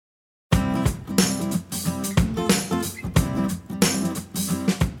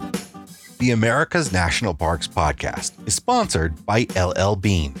The America's National Parks podcast is sponsored by LL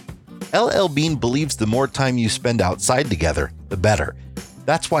Bean. LL Bean believes the more time you spend outside together, the better.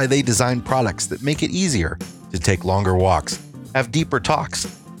 That's why they design products that make it easier to take longer walks, have deeper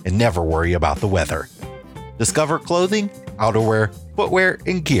talks, and never worry about the weather. Discover clothing, outerwear, footwear,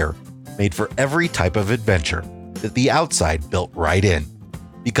 and gear made for every type of adventure that the outside built right in.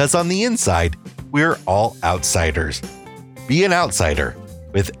 Because on the inside, we're all outsiders. Be an outsider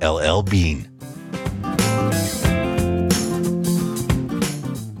with LL Bean.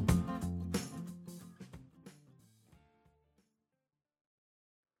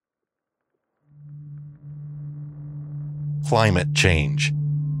 Climate change.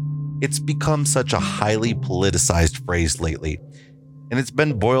 It's become such a highly politicized phrase lately, and it's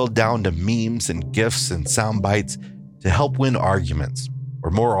been boiled down to memes and GIFs and sound bites to help win arguments, or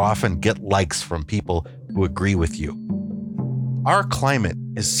more often get likes from people who agree with you. Our climate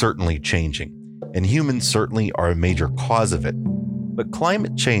is certainly changing, and humans certainly are a major cause of it. But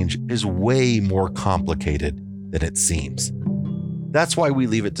climate change is way more complicated than it seems. That's why we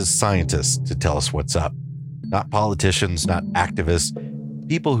leave it to scientists to tell us what's up. Not politicians, not activists,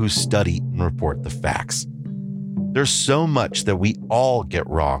 people who study and report the facts. There's so much that we all get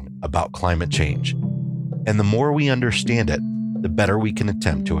wrong about climate change. And the more we understand it, the better we can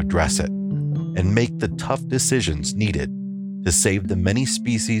attempt to address it and make the tough decisions needed to save the many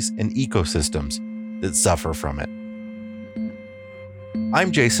species and ecosystems that suffer from it.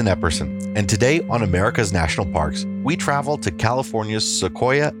 I'm Jason Epperson, and today on America's National Parks, we travel to California's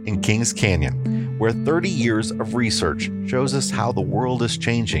Sequoia and Kings Canyon, where 30 years of research shows us how the world is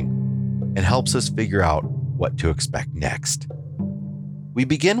changing and helps us figure out what to expect next. We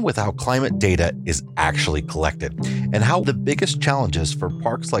begin with how climate data is actually collected and how the biggest challenges for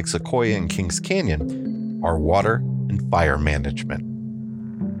parks like Sequoia and Kings Canyon are water and fire management.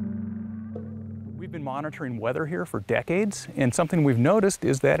 We've been monitoring weather here for decades, and something we've noticed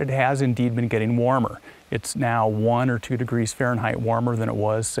is that it has indeed been getting warmer. It's now 1 or 2 degrees Fahrenheit warmer than it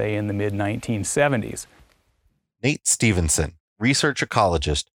was, say, in the mid-1970s. Nate Stevenson, research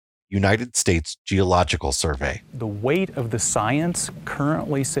ecologist, United States Geological Survey. The weight of the science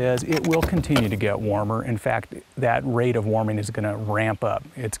currently says it will continue to get warmer. In fact, that rate of warming is going to ramp up.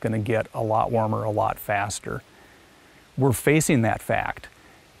 It's going to get a lot warmer a lot faster. We're facing that fact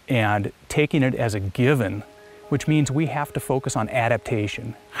and taking it as a given, which means we have to focus on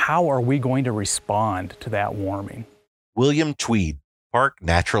adaptation. How are we going to respond to that warming? William Tweed, Park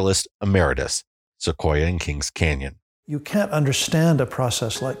Naturalist Emeritus, Sequoia and Kings Canyon. You can't understand a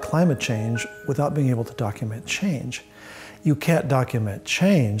process like climate change without being able to document change. You can't document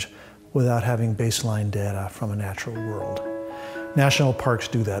change without having baseline data from a natural world. National parks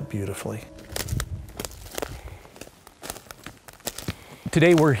do that beautifully.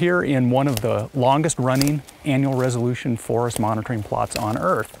 Today we're here in one of the longest running annual resolution forest monitoring plots on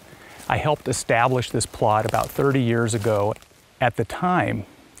Earth. I helped establish this plot about 30 years ago. At the time,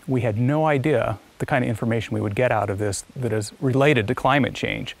 we had no idea the kind of information we would get out of this that is related to climate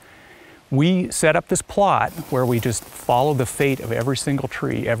change. We set up this plot where we just follow the fate of every single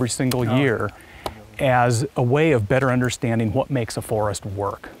tree every single year as a way of better understanding what makes a forest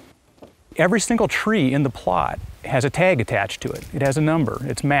work. Every single tree in the plot has a tag attached to it. It has a number,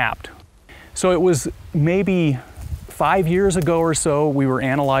 it's mapped. So it was maybe 5 years ago or so, we were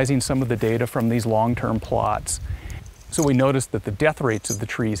analyzing some of the data from these long-term plots. So we noticed that the death rates of the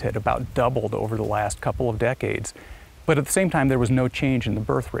trees had about doubled over the last couple of decades. But at the same time, there was no change in the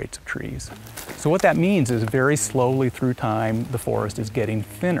birth rates of trees. So what that means is very slowly through time, the forest is getting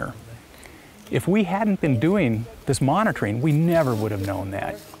thinner. If we hadn't been doing this monitoring, we never would have known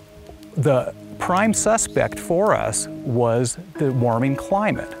that. The prime suspect for us was the warming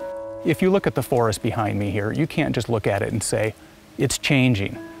climate. If you look at the forest behind me here, you can't just look at it and say, it's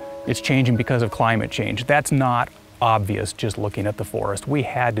changing. It's changing because of climate change. That's not obvious just looking at the forest. We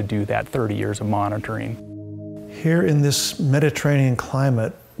had to do that 30 years of monitoring. Here in this Mediterranean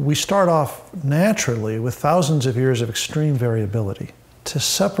climate, we start off naturally with thousands of years of extreme variability. To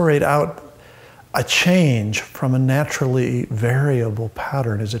separate out a change from a naturally variable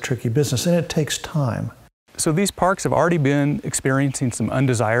pattern is a tricky business, and it takes time. So these parks have already been experiencing some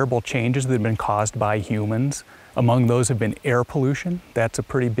undesirable changes that have been caused by humans. Among those have been air pollution. That's a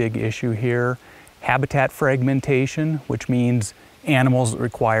pretty big issue here. Habitat fragmentation, which means animals that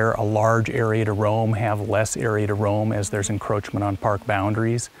require a large area to roam have less area to roam as there's encroachment on park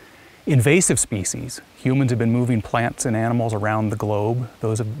boundaries. Invasive species. Humans have been moving plants and animals around the globe.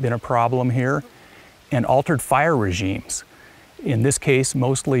 Those have been a problem here. And altered fire regimes. In this case,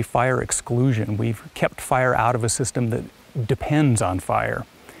 mostly fire exclusion. We've kept fire out of a system that depends on fire.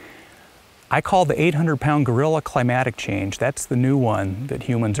 I call the 800-pound gorilla climatic change. That's the new one that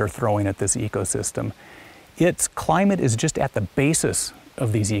humans are throwing at this ecosystem. Its climate is just at the basis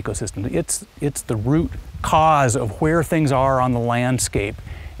of these ecosystems. It's the root cause of where things are on the landscape.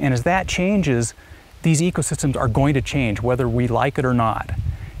 And as that changes, these ecosystems are going to change whether we like it or not.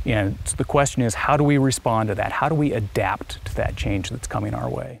 And so the question is, how do we respond to that? How do we adapt to that change that's coming our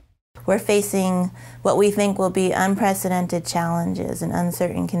way? We're facing what we think will be unprecedented challenges and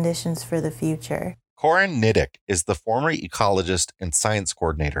uncertain conditions for the future. Corin Niddick is the former ecologist and science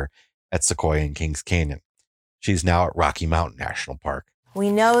coordinator at Sequoia and Kings Canyon. She's now at Rocky Mountain National Park.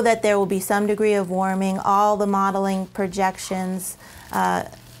 We know that there will be some degree of warming. All the modeling projections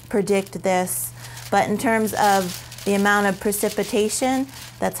predict this. But in terms of the amount of precipitation,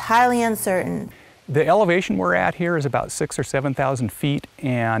 that's highly uncertain. The elevation we're at here is about 6,000 or 7,000 feet,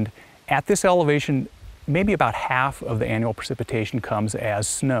 and at this elevation, maybe about half of the annual precipitation comes as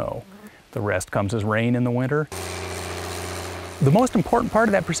snow. The rest comes as rain in the winter. The most important part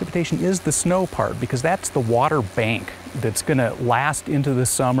of that precipitation is the snow part, because that's the water bank that's going to last into the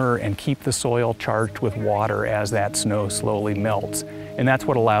summer and keep the soil charged with water as that snow slowly melts. And that's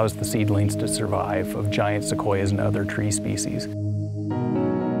what allows the seedlings to survive of giant sequoias and other tree species.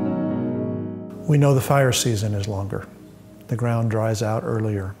 We know the fire season is longer. The ground dries out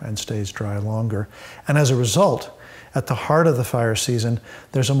earlier and stays dry longer. And as a result, at the heart of the fire season,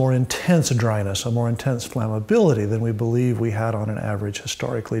 there's a more intense dryness, a more intense flammability than we believe we had on an average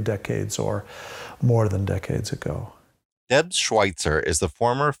historically decades or more than decades ago. Deb Schweitzer is the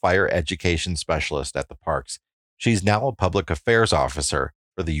former fire education specialist at the parks. She's now a public affairs officer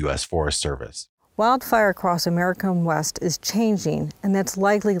for the U.S. Forest Service. Wildfire across American West is changing, and that's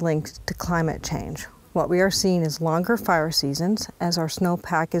likely linked to climate change. What we are seeing is longer fire seasons as our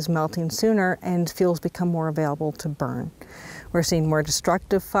snowpack is melting sooner and fuels become more available to burn. We're seeing more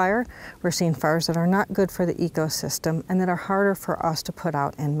destructive fire. We're seeing fires that are not good for the ecosystem and that are harder for us to put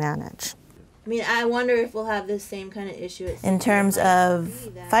out and manage. I mean, I wonder if we'll have this same kind of issue. In terms of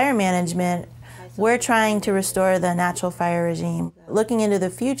fire management, we're trying to restore the natural fire regime. Looking into the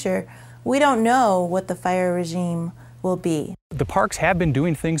future, we don't know what the fire regime will be. The parks have been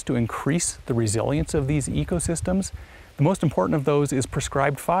doing things to increase the resilience of these ecosystems. The most important of those is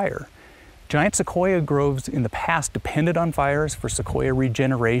prescribed fire. Giant sequoia groves in the past depended on fires for sequoia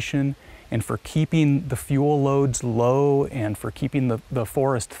regeneration and for keeping the fuel loads low and for keeping the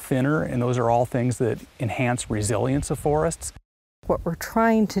forest thinner, and those are all things that enhance resilience of forests. What we're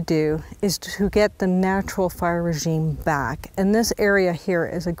trying to do is to get the natural fire regime back. And this area here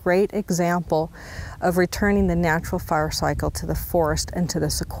is a great example of returning the natural fire cycle to the forest and to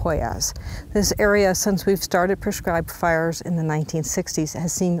the sequoias. This area, since we've started prescribed fires in the 1960s,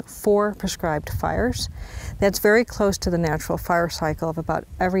 has seen 4 prescribed fires. That's very close to the natural fire cycle of about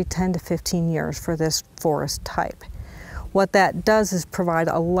every 10 to 15 years for this forest type. What that does is provide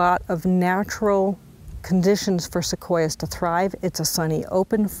a lot of natural conditions for sequoias to thrive. It's a sunny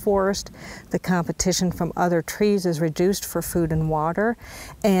open forest. The competition from other trees is reduced for food and water,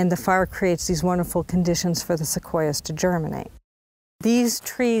 and the fire creates these wonderful conditions for the sequoias to germinate. These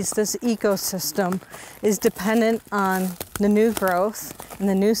trees, this ecosystem, is dependent on the new growth and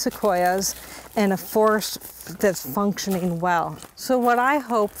the new sequoias and a forest that's functioning well. So what I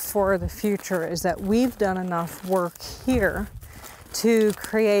hope for the future is that we've done enough work here to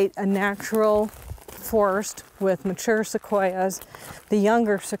create a natural forest with mature sequoias, the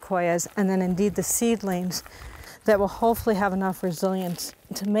younger sequoias, and then indeed the seedlings that will hopefully have enough resilience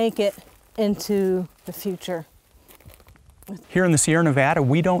to make it into the future. Here in the Sierra Nevada,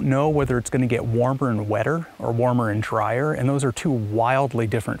 we don't know whether it's going to get warmer and wetter or warmer and drier, and those are 2 wildly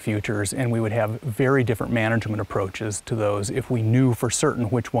different futures, and we would have very different management approaches to those if we knew for certain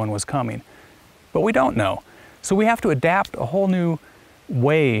which one was coming. But we don't know. So we have to adapt a whole new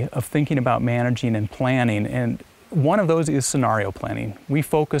way of thinking about managing and planning, and one of those is scenario planning. We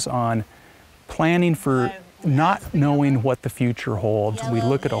focus on planning for not knowing what the future holds. We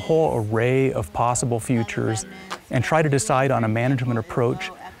look at a whole array of possible futures and try to decide on a management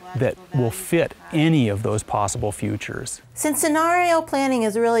approach that will fit any of those possible futures. Since scenario planning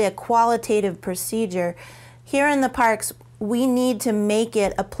is really a qualitative procedure, here in the parks we need to make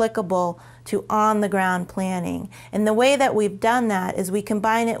it applicable to on-the-ground planning. And the way that we've done that is we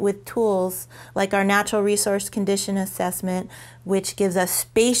combine it with tools like our natural resource condition assessment, which gives us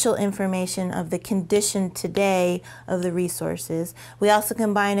spatial information of the condition today of the resources. We also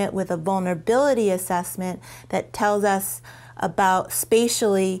combine it with a vulnerability assessment that tells us about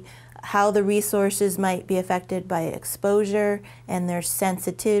spatially how the resources might be affected by exposure and their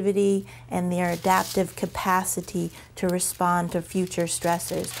sensitivity and their adaptive capacity to respond to future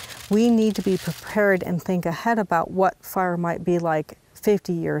stressors. We need to be prepared and think ahead about what fire might be like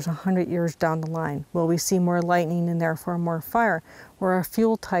 50 years, 100 years down the line. Will we see more lightning and therefore more fire? Will our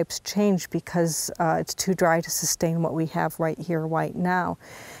fuel types change because it's too dry to sustain what we have right here, right now?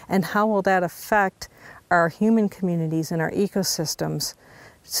 And how will that affect our human communities and our ecosystems?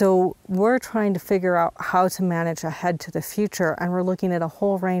 So we're trying to figure out how to manage ahead to the future, and we're looking at a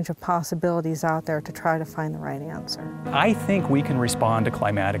whole range of possibilities out there to try to find the right answer. I think we can respond to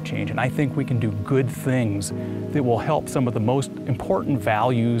climatic change, and I think we can do good things that will help some of the most important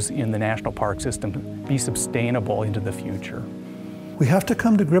values in the national park system be sustainable into the future. We have to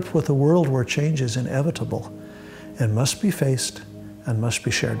come to grips with a world where change is inevitable and must be faced and must be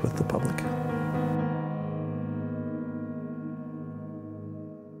shared with the public.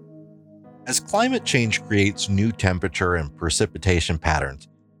 As climate change creates new temperature and precipitation patterns,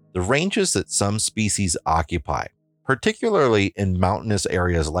 the ranges that some species occupy, particularly in mountainous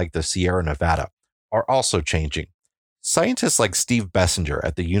areas like the Sierra Nevada, are also changing. Scientists like Steve Bessinger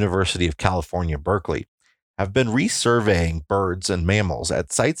at the University of California, Berkeley, have been resurveying birds and mammals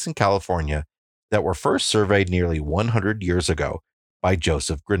at sites in California that were first surveyed nearly 100 years ago by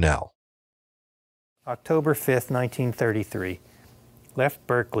Joseph Grinnell. October 5th, 1933. Left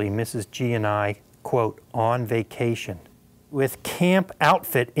Berkeley, Mrs. G and I, quote, on vacation with camp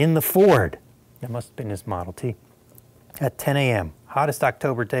outfit in the Ford. That must have been his Model T. At 10 a.m., hottest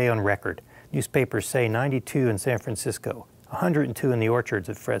October day on record. Newspapers say 92 in San Francisco, 102 in the orchards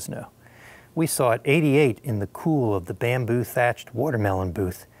of Fresno. We saw it 88 in the cool of the bamboo-thatched watermelon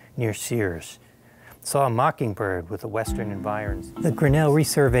booth near Sears. Saw a mockingbird with the western environs. The Grinnell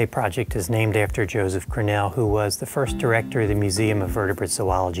Resurvey Project is named after Joseph Grinnell, who was the first director of the Museum of Vertebrate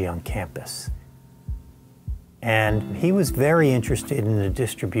Zoology on campus. And he was very interested in the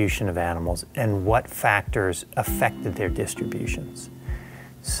distribution of animals and what factors affected their distributions.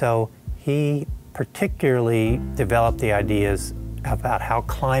 So he particularly developed the ideas about how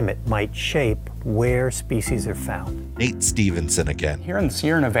climate might shape where species are found. Nate Stevenson again. Here in the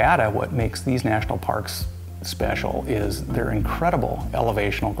Sierra Nevada, what makes these national parks special is their incredible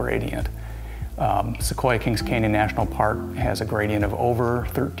elevational gradient. Sequoia Kings Canyon National Park has a gradient of over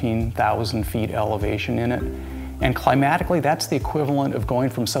 13,000 feet elevation in it. And climatically, that's the equivalent of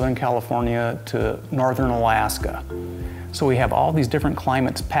going from Southern California to northern Alaska. So we have all these different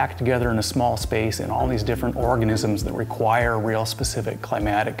climates packed together in a small space and all these different organisms that require real specific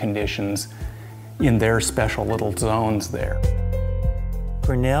climatic conditions in their special little zones there.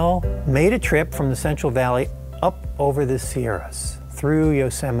 Grinnell made a trip from the Central Valley up over the Sierras, through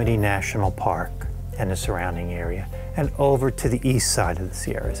Yosemite National Park and the surrounding area, and over to the east side of the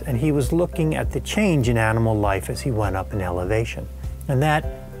Sierras. And he was looking at the change in animal life as he went up in elevation. And that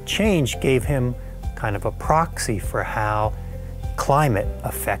change gave him kind of a proxy for how climate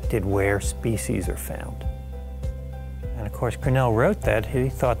affected where species are found. And of course, Grinnell wrote that he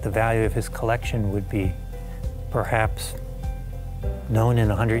thought the value of his collection would be perhaps known in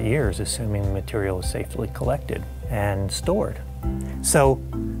 100 years, assuming the material is safely collected and stored. So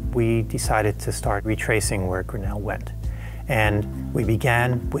we decided to start retracing where Grinnell went. And we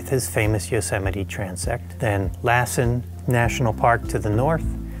began with his famous Yosemite transect, then Lassen National Park to the north,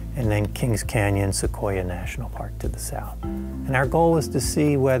 and then Kings Canyon Sequoia National Park to the south. And our goal was to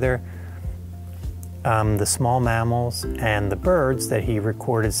see whether the small mammals and the birds that he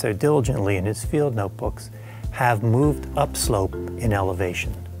recorded so diligently in his field notebooks have moved upslope in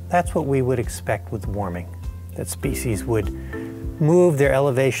elevation. That's what we would expect with warming, that species would move their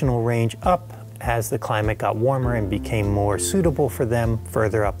elevational range up as the climate got warmer and became more suitable for them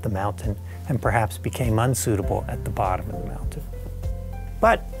further up the mountain, and perhaps became unsuitable at the bottom of the mountain.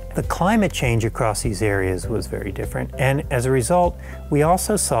 But the climate change across these areas was very different, and as a result, we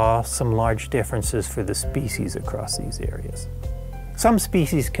also saw some large differences for the species across these areas. Some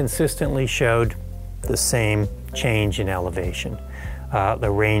species consistently showed the same change in elevation. The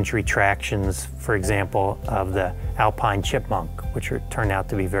range retractions, for example, of the alpine chipmunk, which turned out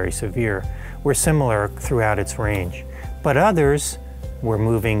to be very severe, were similar throughout its range. But others were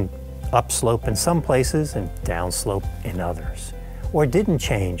moving upslope in some places and downslope in others, or didn't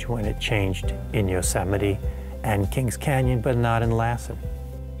change when it changed in Yosemite and Kings Canyon, but not in Lassen.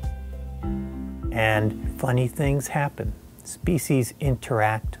 And funny things happen. Species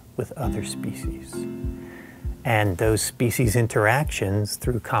interact with other species. And those species interactions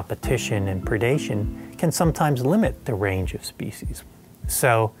through competition and predation can sometimes limit the range of species.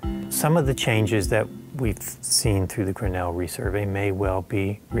 So some of the changes that we've seen through the Grinnell resurvey may well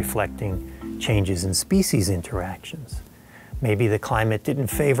be reflecting changes in species interactions. Maybe the climate didn't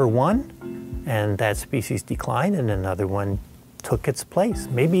favor one, and that species declined, and another one took its place,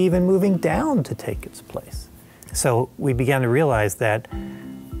 maybe even moving down to take its place. So we began to realize that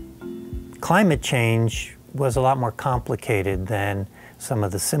climate change was a lot more complicated than some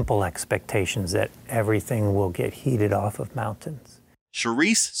of the simple expectations that everything will get heated off of mountains.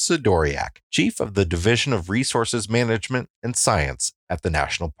 Charisse Sidoriak, Chief of the Division of Resources Management and Science at the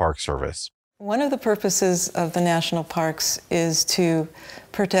National Park Service. One of the purposes of the national parks is to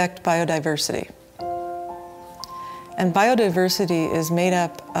protect biodiversity. And biodiversity is made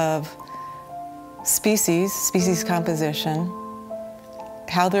up of species composition,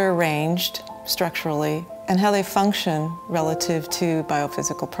 how they're arranged structurally, and how they function relative to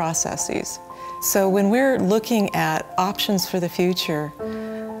biophysical processes. So when we're looking at options for the future,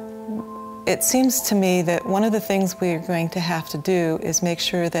 it seems to me that one of the things we're going to have to do is make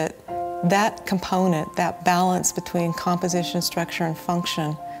sure that that component, that balance between composition, structure, and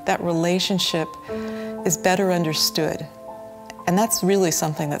function, that relationship is better understood. And that's really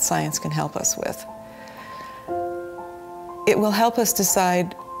something that science can help us with. It will help us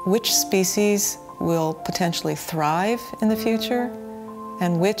decide which species will potentially thrive in the future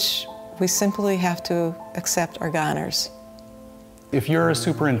and which we simply have to accept are goners. If you're a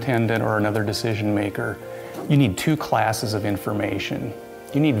superintendent or another decision maker, you need two classes of information.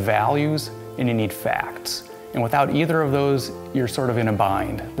 You need values and you need facts. And without either of those, you're sort of in a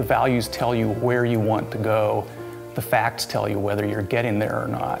bind. The values tell you where you want to go. The facts tell you whether you're getting there or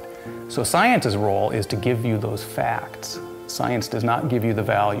not. So science's role is to give you those facts. Science does not give you the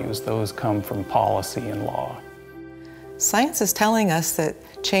values. Those come from policy and law. Science is telling us that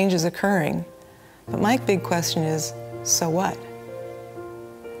change is occurring, but my big question is, so what?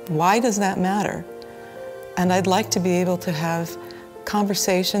 Why does that matter? And I'd like to be able to have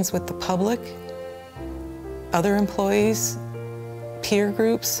conversations with the public, other employees, peer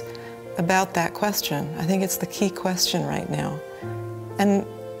groups about that question. I think it's the key question right now. And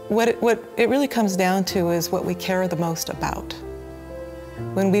what it really comes down to is what we care the most about.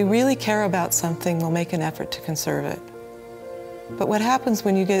 When we really care about something, we'll make an effort to conserve it. But what happens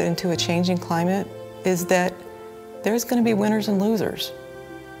when you get into a changing climate is that there's going to be winners and losers.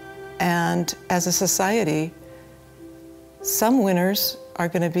 And as a society, some winners are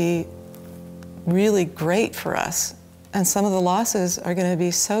going to be really great for us, and some of the losses are going to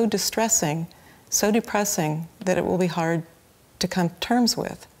be so distressing, so depressing, that it will be hard to come to terms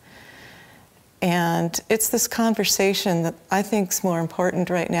with. And it's this conversation that I think is more important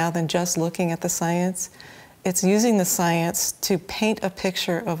right now than just looking at the science. It's using the science to paint a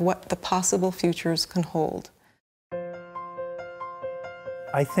picture of what the possible futures can hold.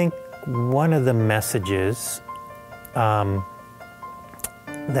 I think one of the messages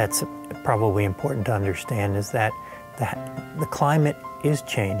that's probably important to understand is that the climate is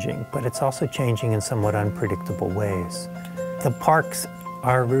changing, but it's also changing in somewhat unpredictable ways. The parks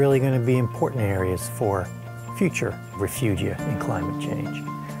are really going to be important areas for future refugia in climate change,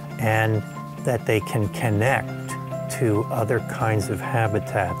 and that they can connect to other kinds of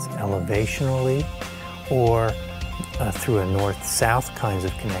habitats elevationally or through a north-south kinds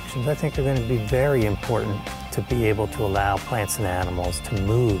of connections, I think are going to be very important to be able to allow plants and animals to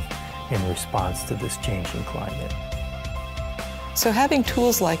move in response to this changing climate. So having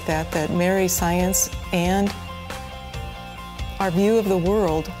tools like that marry science and our view of the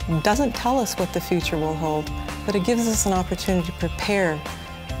world doesn't tell us what the future will hold, but it gives us an opportunity to prepare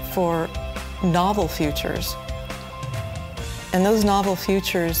for novel futures. And those novel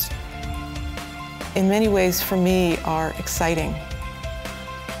futures, in many ways for me, are exciting.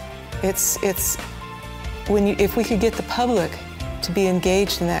 If we could get the public to be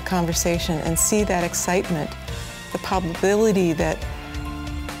engaged in that conversation and see that excitement, the probability that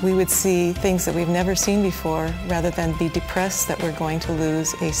we would see things that we've never seen before, rather than be depressed that we're going to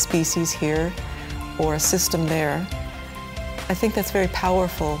lose a species here or a system there. I think that's very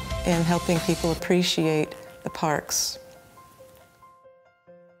powerful in helping people appreciate the parks.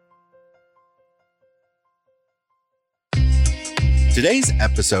 Today's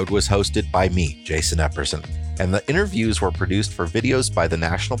episode was hosted by me, Jason Epperson, and the interviews were produced for videos by the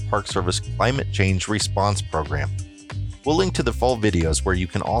National Park Service Climate Change Response Program. We'll link to the full videos, where you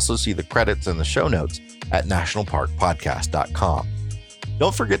can also see the credits and the show notes, at nationalparkpodcast.com.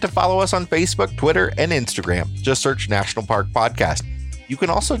 Don't forget to follow us on Facebook, Twitter, and Instagram. Just search National Park Podcast. You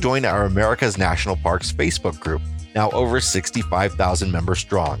can also join our America's National Parks Facebook group, now over 65,000 members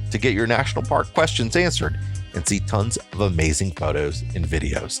strong, to get your national park questions answered and see tons of amazing photos and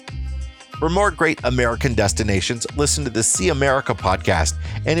videos. For more great American destinations, listen to the See America podcast.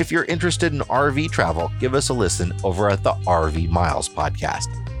 And if you're interested in RV travel, give us a listen over at the RV Miles podcast.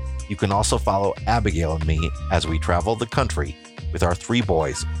 You can also follow Abigail and me as we travel the country with our 3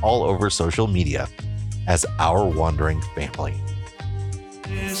 boys all over social media as Our Wandering Family.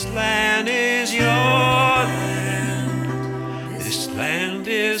 This land is your land. This land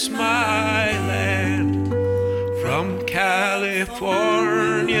is my land. From California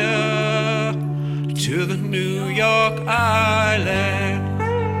to the New York Island.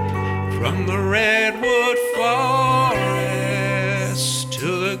 From the Redwood Forest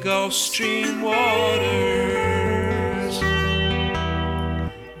to the Gulf Stream waters.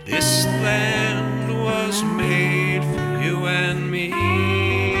 This land was made for you and me.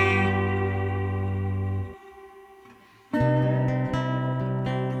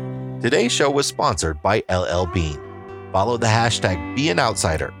 Today's show was sponsored by LL Bean. Follow the hashtag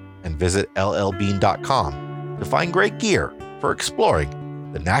 #BeAnOutsider and visit llbean.com to find great gear for exploring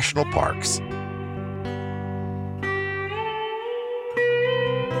the national parks.